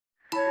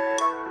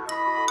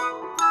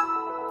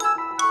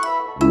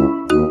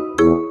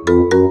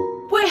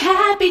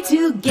we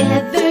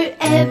together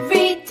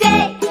every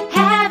day,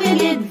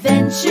 having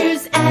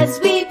adventures as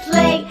we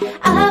play.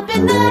 Up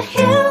in the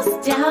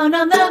hills, down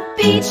on the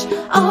beach,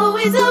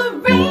 always a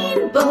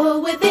rainbow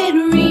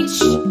within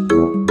reach.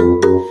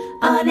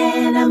 On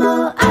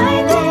Animal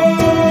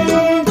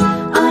Island,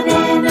 on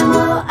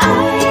Animal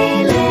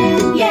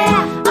Island,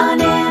 yeah.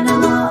 On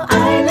Animal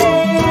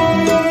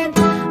Island,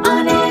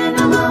 on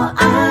Animal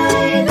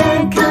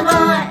Island, come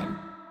on.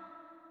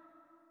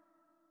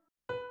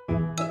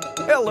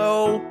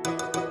 Hello.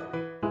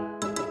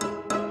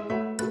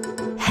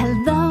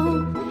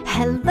 Hello,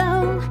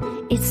 hello,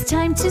 it's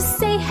time to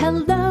say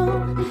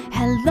hello.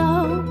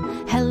 Hello,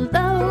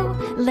 hello,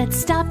 let's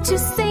stop to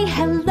say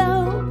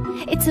hello.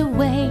 It's a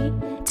way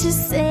to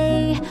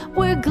say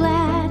we're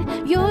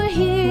glad you're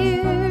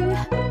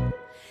here.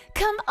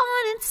 Come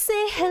on and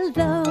say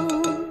hello.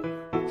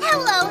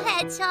 Hello,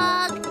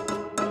 Hedgehog.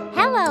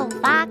 Hello,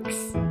 Fox.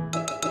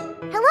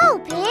 Hello,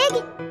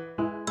 Pig.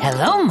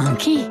 Hello,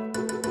 Monkey.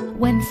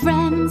 When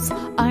friends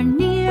are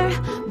near,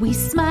 we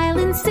smile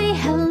and say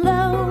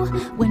hello.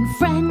 When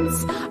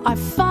friends are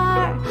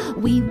far,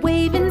 we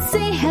wave and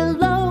say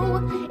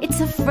hello.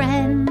 It's a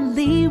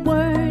friendly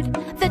word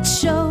that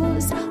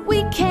shows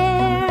we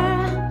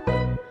care.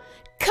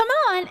 Come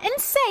on and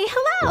say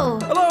hello.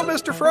 Hello,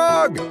 Mr.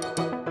 Frog.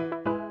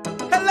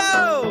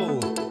 Hello.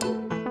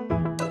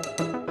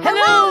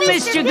 Hello,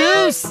 Mr.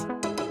 Goose.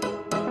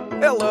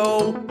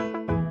 Hello.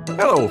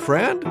 Hello,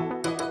 friend.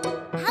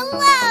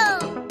 Hello.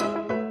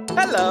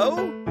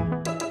 Hello.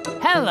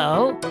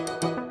 Hello.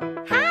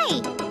 Hi,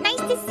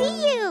 nice to see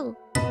you.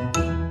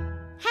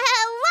 Hello.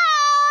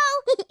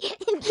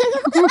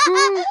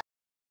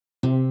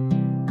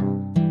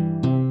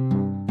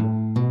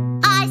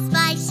 I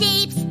spy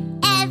shapes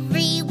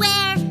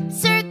everywhere.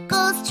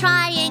 Circles,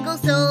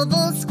 triangles,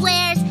 ovals,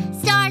 squares,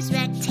 stars,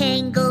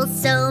 rectangles,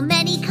 so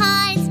many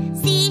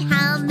kinds. See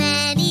how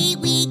many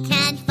we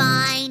can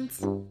find.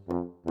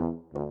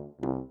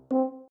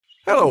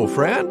 Hello,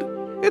 friend.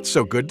 It's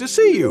so good to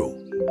see you.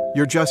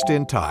 You're just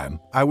in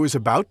time. I was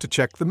about to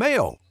check the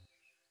mail.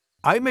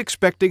 I'm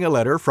expecting a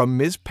letter from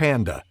Ms.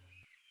 Panda.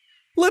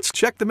 Let's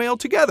check the mail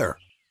together.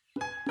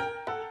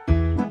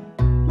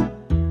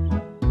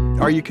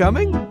 Are you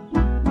coming?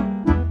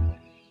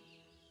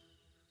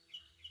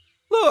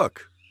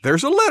 Look,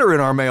 there's a letter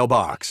in our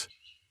mailbox.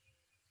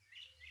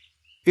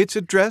 It's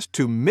addressed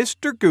to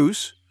Mr.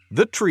 Goose,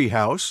 the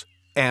Treehouse,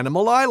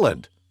 Animal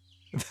Island.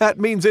 That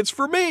means it's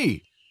for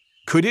me.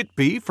 Could it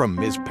be from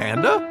Ms.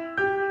 Panda?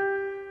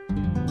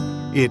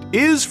 It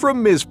is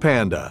from Ms.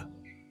 Panda.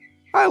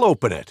 I'll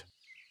open it.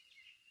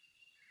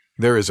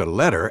 There is a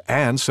letter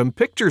and some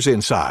pictures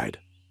inside.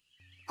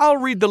 I'll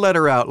read the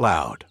letter out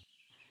loud.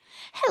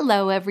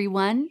 Hello,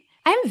 everyone.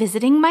 I'm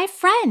visiting my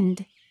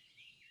friend.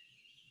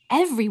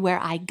 Everywhere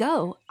I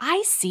go,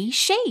 I see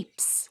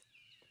shapes.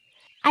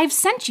 I've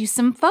sent you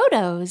some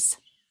photos.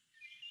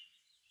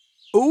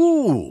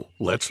 Ooh,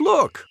 let's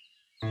look.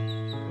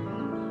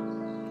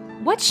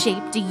 What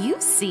shape do you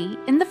see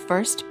in the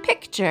first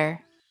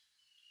picture?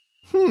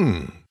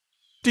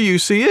 Do you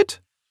see it?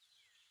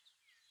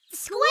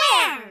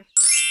 Square.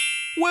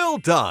 Well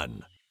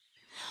done.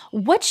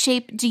 What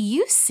shape do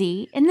you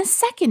see in the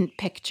second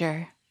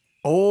picture?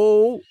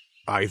 Oh,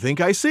 I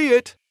think I see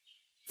it.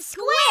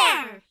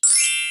 Square.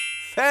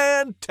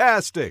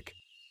 Fantastic.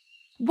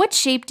 What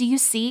shape do you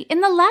see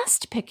in the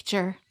last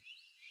picture?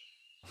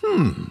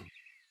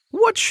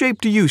 What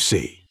shape do you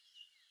see?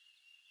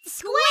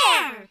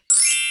 Square.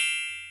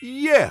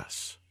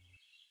 Yes.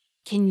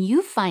 Can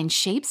you find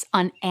shapes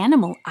on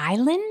Animal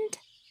Island?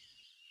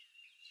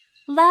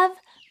 Love,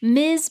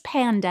 Ms.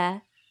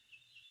 Panda.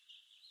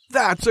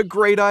 That's a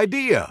great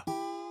idea.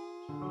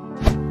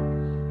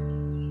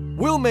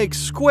 We'll make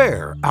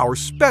square our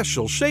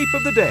special shape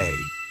of the day.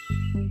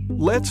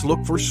 Let's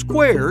look for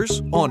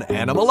squares on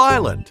Animal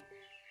Island.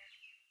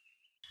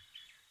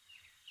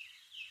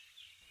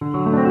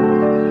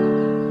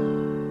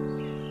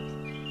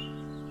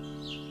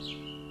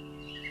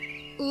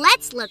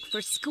 Let's look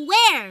for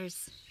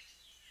squares.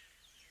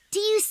 Do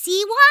you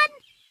see one?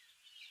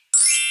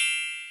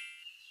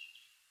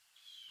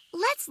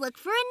 Let's look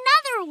for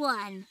another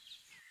one.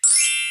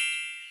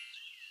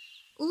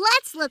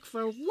 Let's look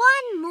for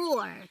one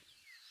more.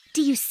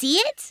 Do you see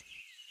it?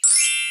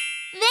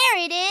 There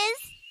it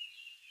is.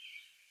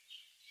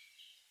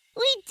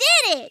 We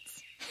did it!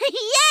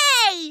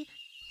 Yay!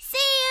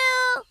 See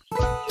you!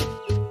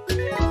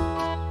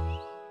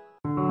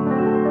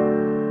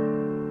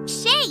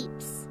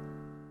 Shapes.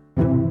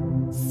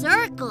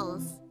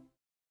 Circles.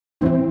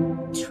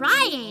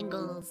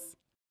 Triangles.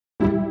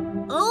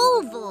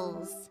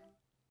 Ovals.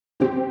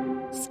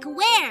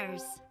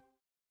 Squares.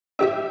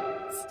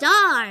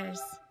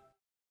 Stars.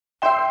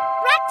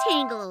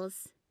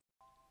 Rectangles.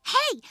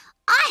 Hey,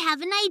 I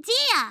have an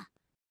idea.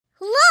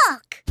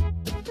 Look!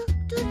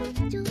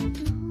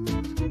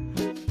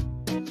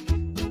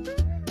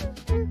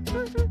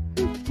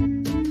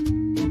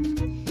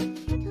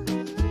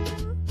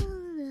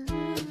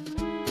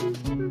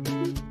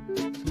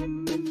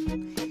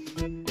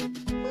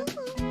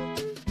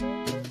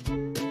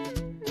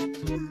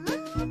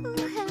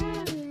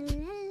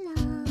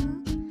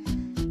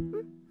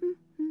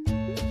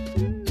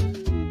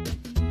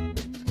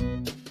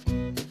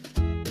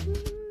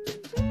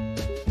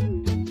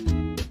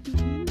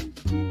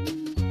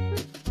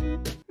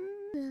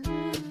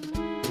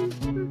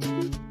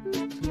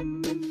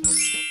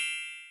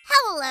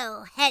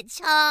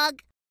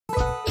 hedgehog.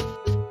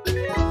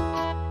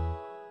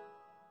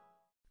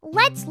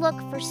 Let's look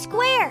for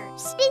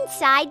squares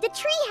inside the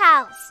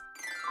treehouse.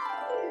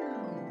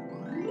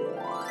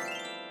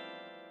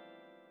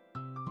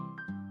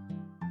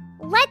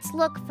 Let's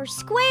look for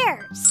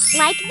squares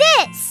like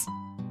this.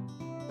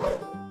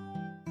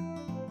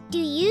 Do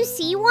you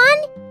see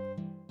one?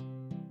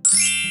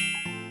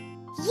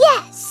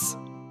 Yes!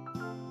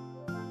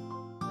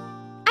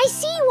 I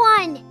see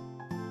one!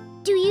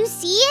 Do you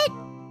see it?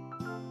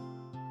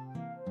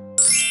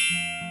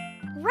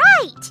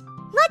 Right!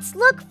 Let's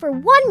look for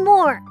one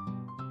more.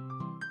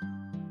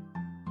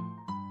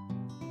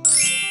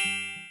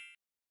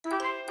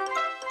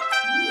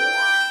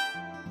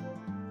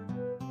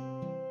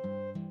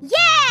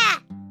 Yeah!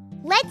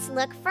 Let's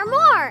look for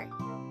more.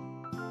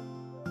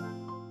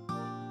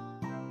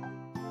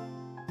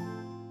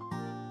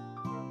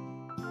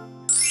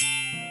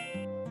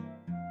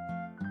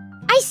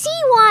 I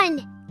see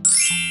one!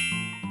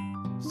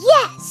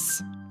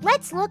 Yes!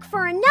 Let's look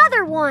for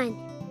another one.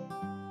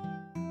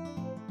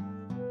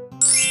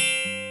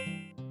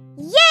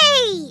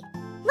 Yay!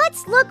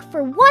 Let's look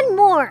for one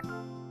more.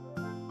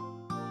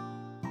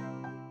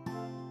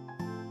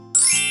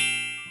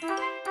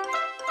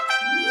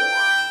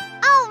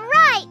 All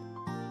right!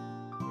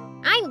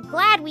 I'm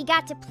glad we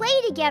got to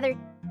play together.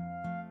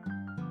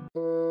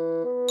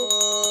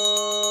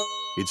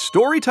 It's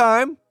story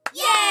time.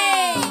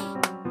 Yay!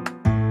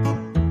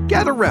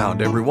 Gather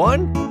round,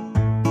 everyone.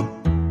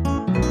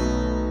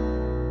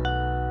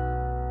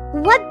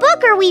 What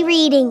book are we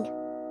reading?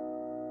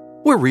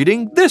 We're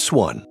reading this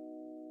one.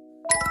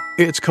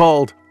 It's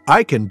called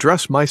I Can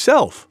Dress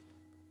Myself.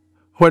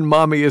 When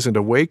Mommy isn't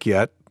awake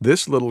yet,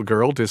 this little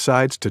girl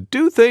decides to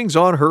do things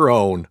on her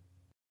own.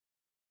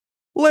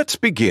 Let's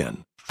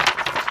begin.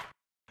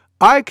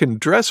 I Can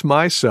Dress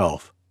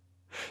Myself.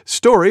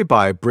 Story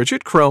by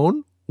Bridget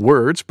Crone,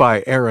 words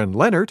by Aaron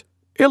Leonard,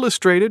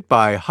 illustrated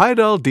by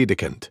Heidel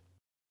Dedekind.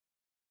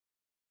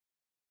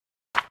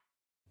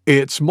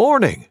 It's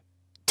morning.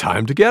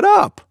 Time to get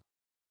up.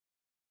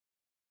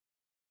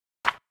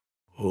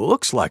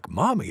 Looks like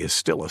Mommy is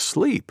still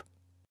asleep.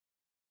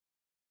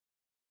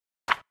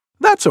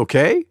 That's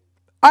okay.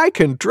 I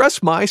can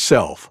dress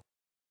myself.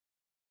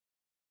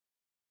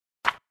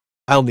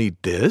 I'll need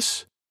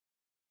this.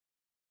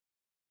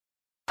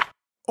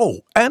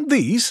 Oh, and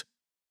these.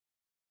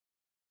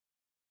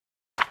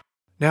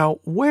 Now,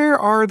 where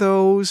are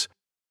those?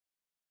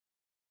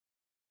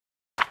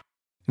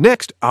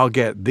 Next, I'll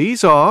get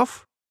these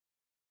off.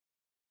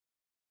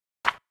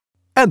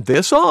 And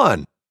this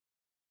on.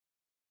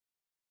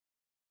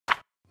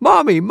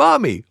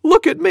 Mommy,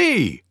 look at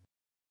me.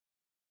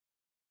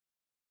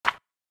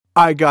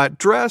 I got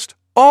dressed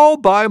all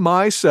by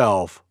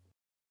myself.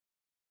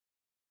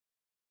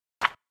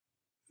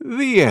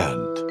 The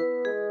end.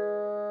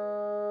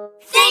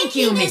 Thank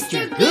you,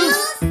 Mr.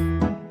 Goose.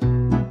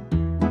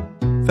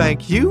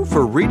 Thank you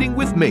for reading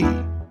with me.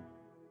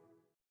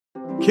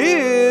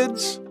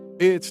 Kids,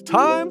 it's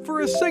time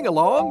for a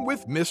sing-along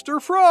with Mr.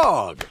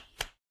 Frog.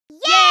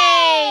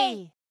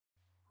 Yay!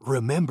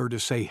 Remember to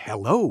say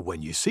hello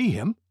when you see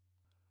him.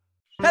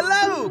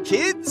 Hello,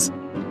 kids!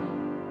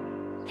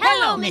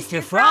 Hello,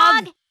 Mr.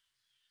 Frog.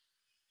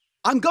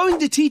 I'm going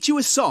to teach you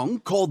a song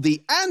called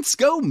The Ants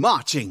Go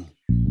Marching.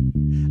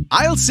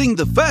 I'll sing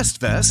the first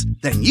verse,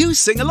 then you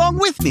sing along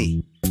with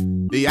me.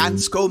 The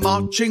ants go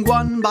marching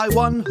one by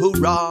one,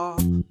 hurrah,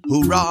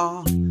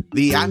 hurrah.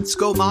 The ants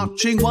go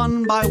marching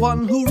one by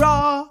one,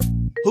 hurrah,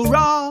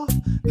 hurrah.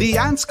 The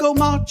ants go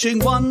marching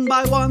one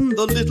by one.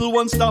 The little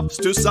one stops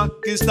to suck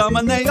his thumb,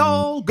 and they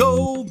all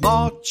go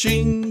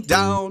marching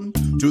down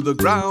to the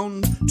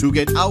ground to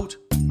get out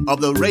of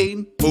the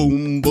rain.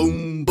 Boom,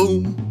 boom,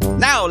 boom.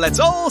 Now let's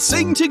all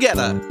sing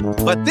together.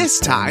 But this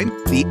time,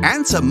 the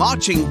ants are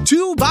marching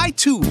 2 by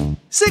 2.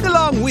 Sing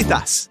along with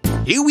us.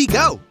 Here we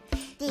go.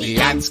 The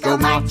ants go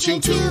marching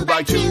 2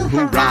 by 2,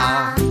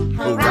 hurrah,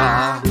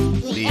 hurrah.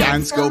 The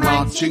ants go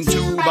marching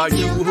 2 by 2,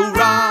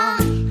 hurrah,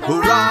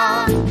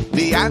 hurrah.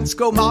 The ants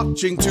go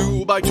marching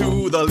 2 by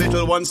 2. The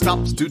little one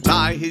stops to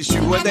tie his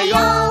shoe, and they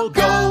all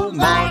go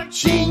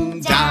marching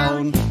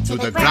down to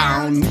the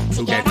ground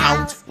to get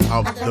out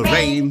of the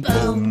rain.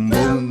 Boom,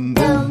 boom,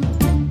 boom.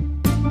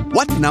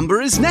 What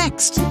number is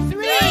next?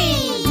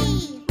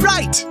 3.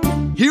 Right!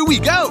 Here we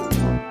go!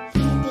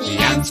 The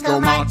ants go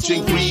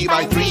marching 3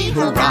 by 3,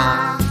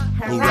 hurrah,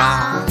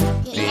 hurrah.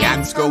 The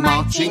ants go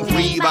marching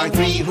 3 by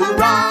 3,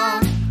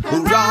 hurrah,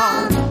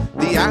 hurrah.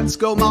 The ants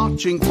go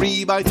marching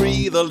 3 by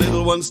 3. The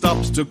little one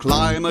stops to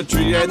climb a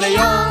tree, and they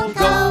all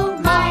go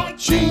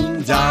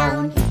marching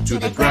down to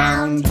the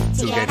ground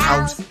to get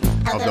out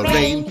of the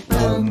rain.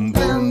 Boom,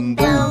 boom,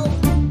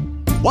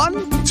 boom.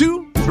 1,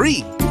 2,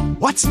 3.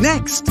 What's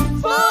next?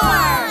 4.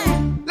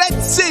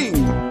 Let's sing!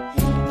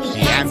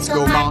 The ants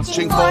go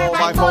marching 4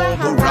 by 4,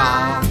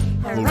 hurrah,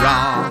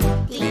 hurrah.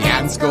 The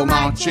ants go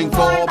marching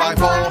 4 by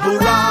 4,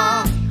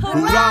 hurrah,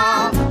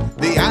 hurrah.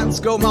 The ants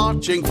go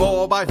marching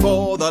 4 by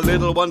 4. The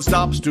little one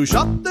stops to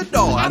shut the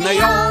door, and they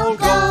all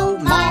go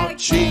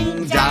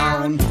marching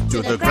down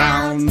to the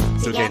ground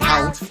to get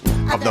out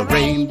of the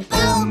rain.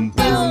 Boom,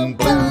 boom,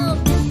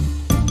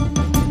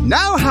 boom.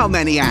 Now how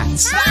many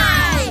ants?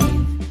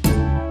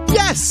 5!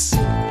 Yes!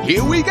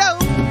 Here we go!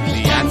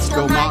 The ants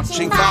go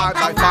marching 5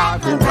 by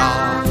 5.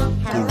 Hurrah!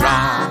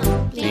 Hurrah!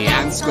 The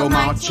ants go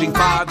marching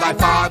 5 by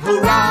 5.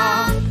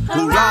 Hurrah!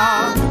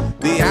 Hurrah!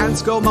 The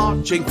ants go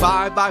marching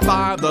 5 by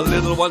 5. The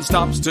little one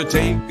stops to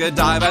take a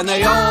dive, and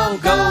they all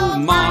go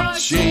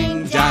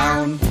marching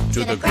down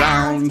to the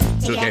ground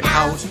to get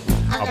out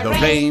of the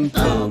rain.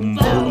 Boom,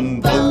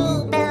 boom,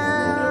 boom.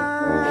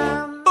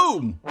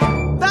 Boom!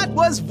 That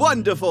was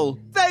wonderful.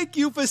 Thank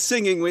you for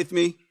singing with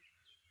me.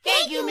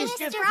 Thank you,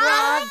 Mr.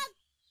 Frog.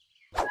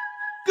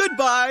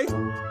 Goodbye.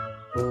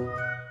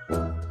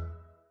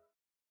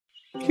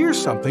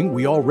 Here's something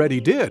we already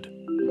did.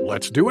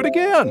 Let's do it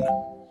again.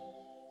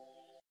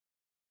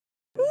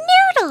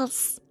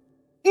 Noodles.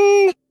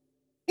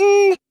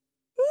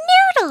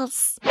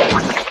 Noodles.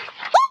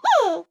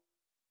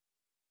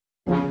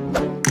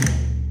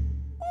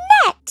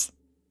 Net.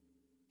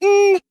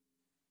 Net.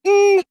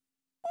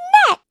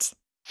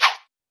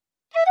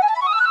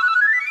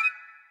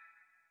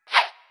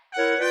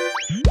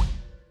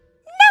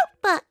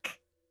 Notebook.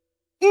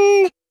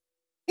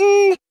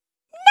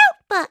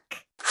 Notebook.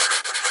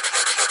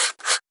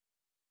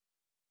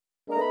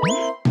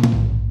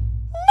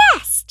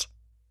 Nest.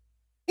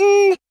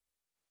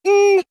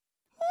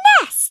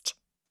 Nest.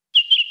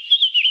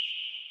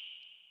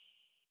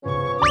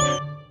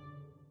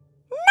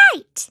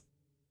 Night.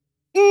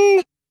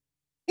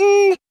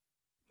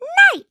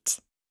 Night.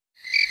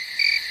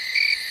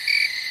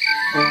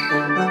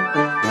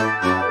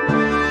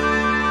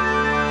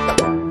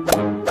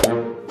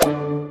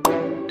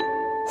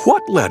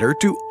 What letter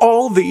do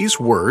all these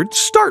words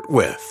start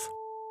with?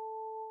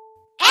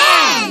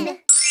 N!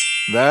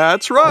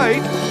 That's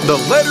right, the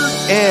letter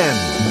N.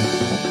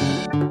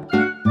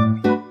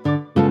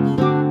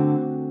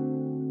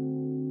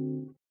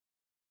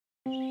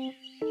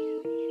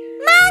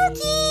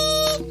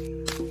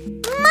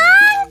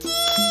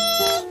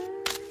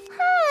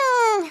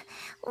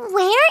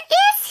 Where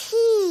is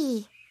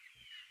he?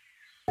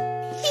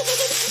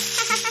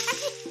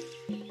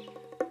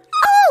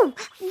 Oh,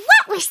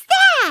 what was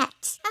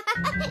that?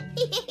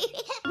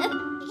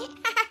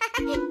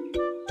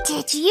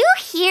 Did you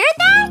hear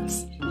that?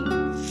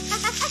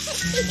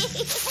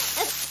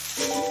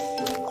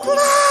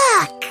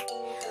 Look!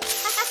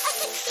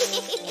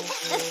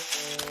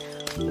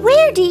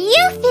 Where do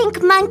you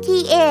think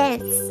Monkey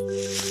is?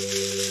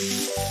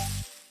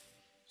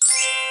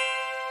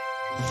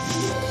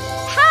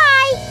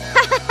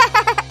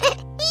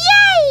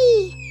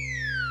 Yay!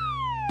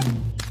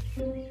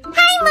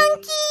 Hi,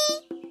 Monkey!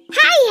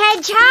 Hi,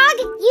 Hedgehog!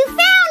 You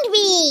found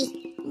me!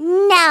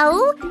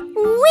 No,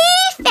 we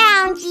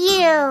found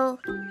you!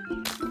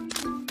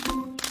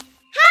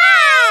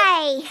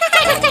 Hi!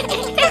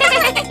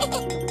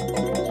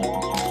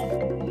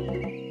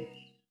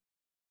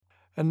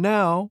 And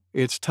now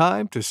it's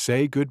time to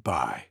say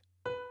goodbye.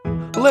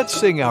 Let's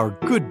sing our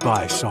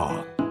goodbye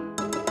song.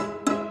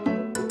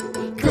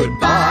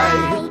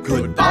 Goodbye,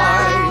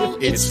 goodbye,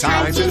 it's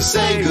time to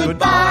say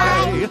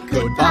goodbye.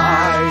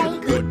 Goodbye,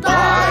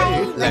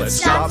 goodbye, let's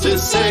stop to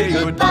say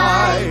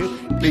goodbye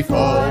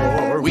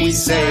before we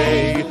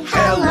say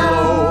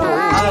hello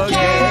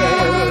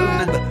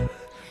again.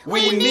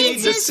 We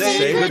need to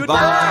say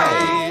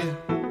goodbye.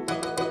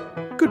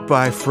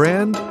 Goodbye,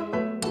 friend.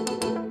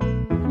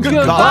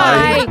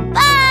 Goodbye.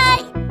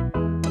 Bye!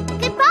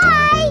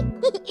 Goodbye!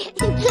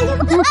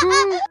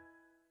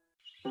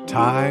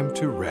 Time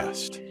to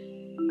rest.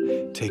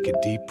 Take a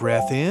deep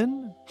breath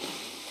in.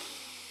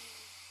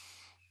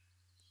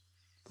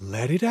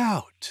 Let it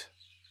out.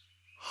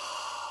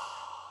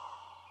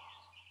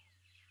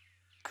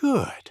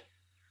 Good.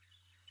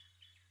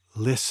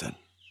 Listen.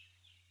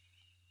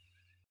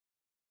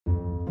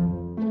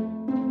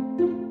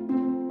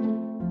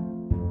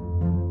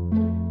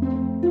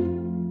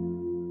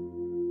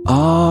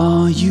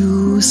 Are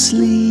you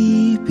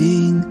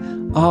sleeping?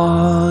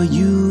 Are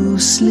you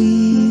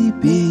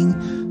sleeping?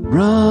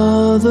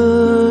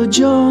 Brother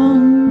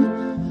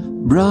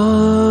John,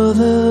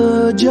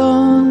 Brother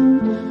John,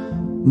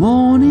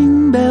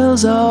 morning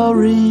bells are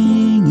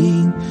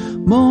ringing,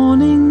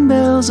 morning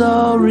bells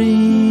are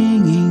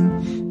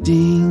ringing,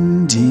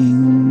 ding,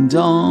 ding,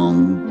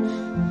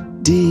 dong,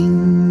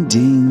 ding,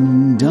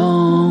 ding,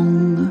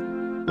 dong.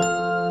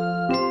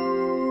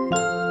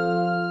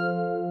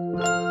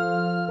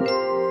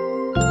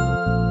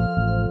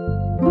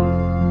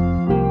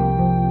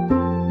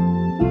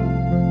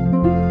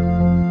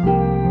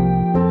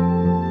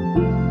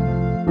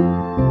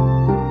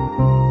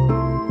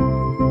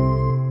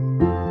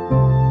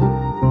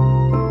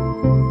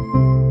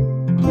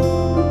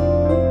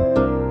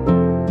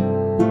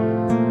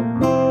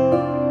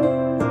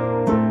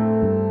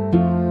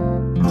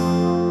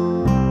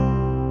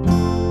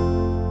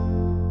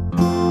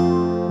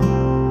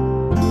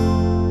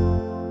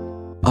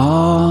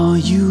 Are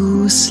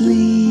you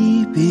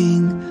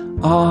sleeping?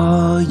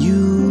 Are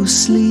you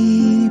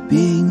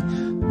sleeping?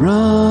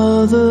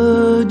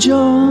 Brother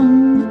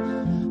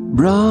John,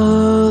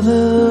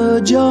 Brother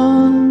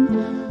John.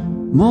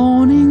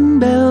 Morning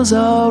bells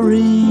are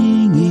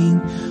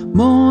ringing,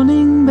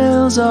 morning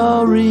bells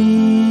are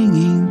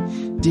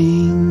ringing,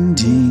 ding,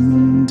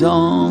 ding,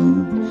 dong.